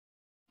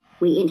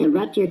We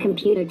interrupt your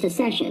computer to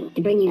session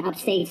to bring you up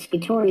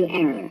Suetsugu Toru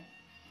error.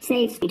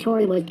 Suetsugu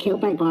Toru was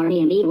killed by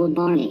Barney and evil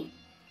Barney.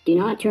 Do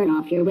not turn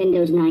off your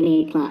Windows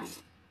 98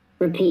 Plus.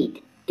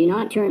 Repeat, do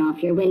not turn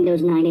off your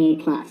Windows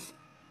 98 Plus.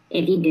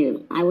 If you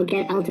do, I will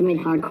get ultimate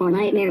hardcore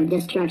nightmare of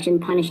destruction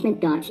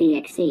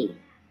Punishment.EXE.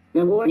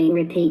 The warning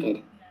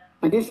repeated.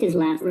 But this is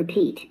last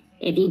repeat.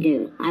 If you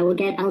do, I will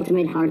get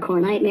ultimate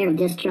hardcore nightmare of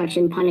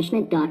destruction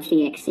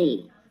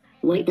Punishment.EXE.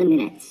 Wait the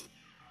minutes.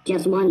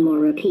 Just one more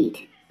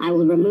repeat. I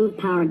will remove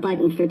power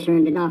button for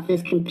turned it off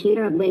this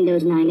computer of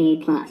Windows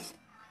 98 Plus.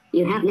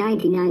 You have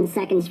 99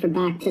 seconds for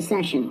back to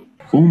session.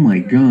 Oh my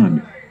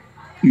god.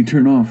 You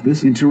turn off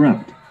this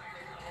interrupt.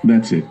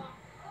 That's it.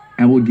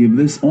 I will give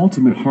this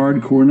ultimate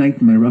hardcore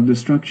nightmare of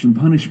destruction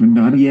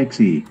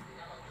Punishment.EXE.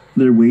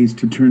 There are ways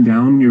to turn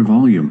down your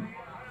volume.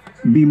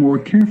 Be more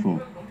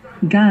careful.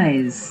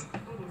 Guys,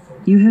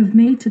 you have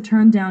made to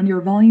turn down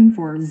your volume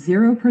for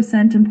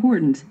 0%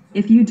 important.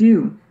 If you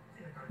do,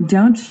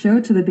 don't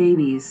show to the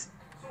babies.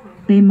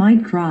 They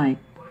might cry.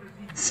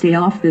 Stay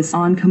off this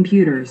on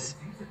computers.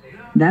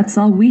 That's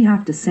all we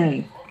have to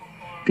say.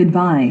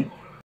 Goodbye.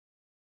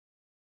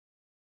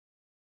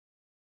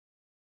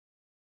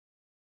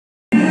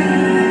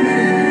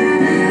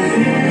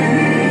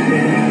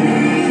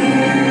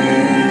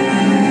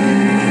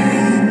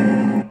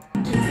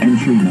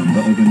 Entry number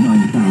over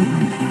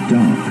 9,000.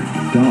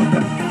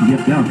 Darker,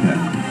 yet darker.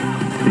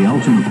 The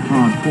ultimate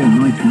hardcore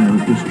nightmare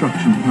of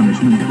destruction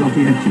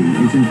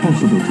Punishment.EXE is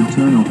impossible to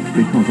turn off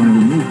because I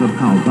removed the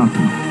power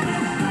button.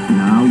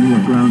 Now you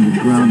are grounded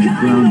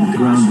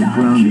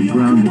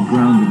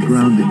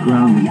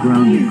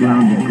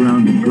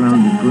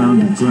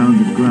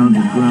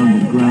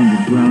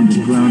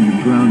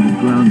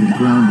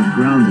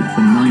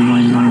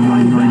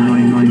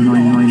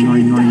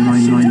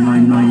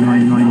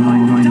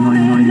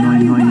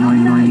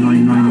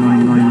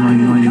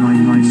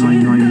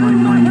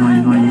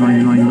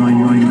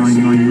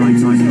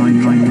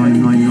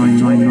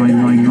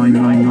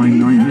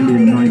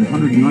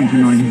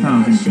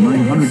for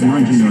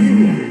 999,999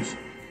 years.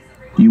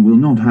 You will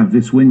not have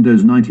this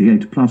Windows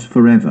 98 Plus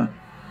forever.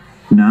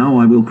 Now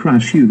I will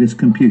crash you this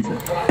computer.